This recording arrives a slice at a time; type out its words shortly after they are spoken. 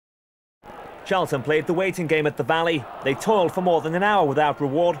Charlton played the waiting game at the Valley. They toiled for more than an hour without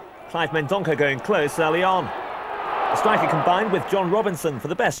reward. Mendonca going close early on. The striker combined with John Robinson for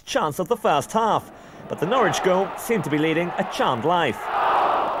the best chance of the first half. But the Norwich goal seemed to be leading a charmed life.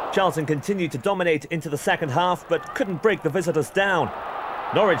 Charlton continued to dominate into the second half, but couldn't break the visitors down.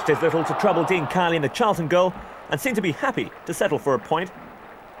 Norwich did little to trouble Dean Kiely in the Charlton goal and seemed to be happy to settle for a point.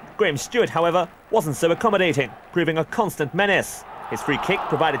 Graham Stuart, however, wasn't so accommodating, proving a constant menace. His free kick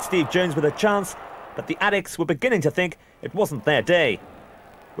provided Steve Jones with a chance, but the Addicts were beginning to think it wasn't their day.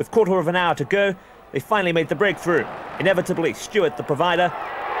 With quarter of an hour to go, they finally made the breakthrough. Inevitably, Stuart, the provider,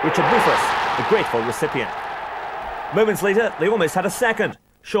 Richard Rufus, the grateful recipient. Moments later, they almost had a second.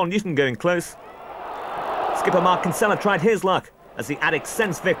 Sean Newton going close. Skipper Mark Kinsella tried his luck as the Addicts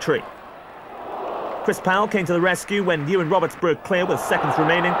sensed victory. Chris Powell came to the rescue when Ewan Roberts broke clear with seconds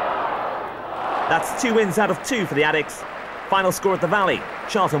remaining. That's 2 wins out of 2 for the Addicts. Final score at the Valley,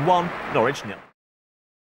 Charlton 1, Norwich 0.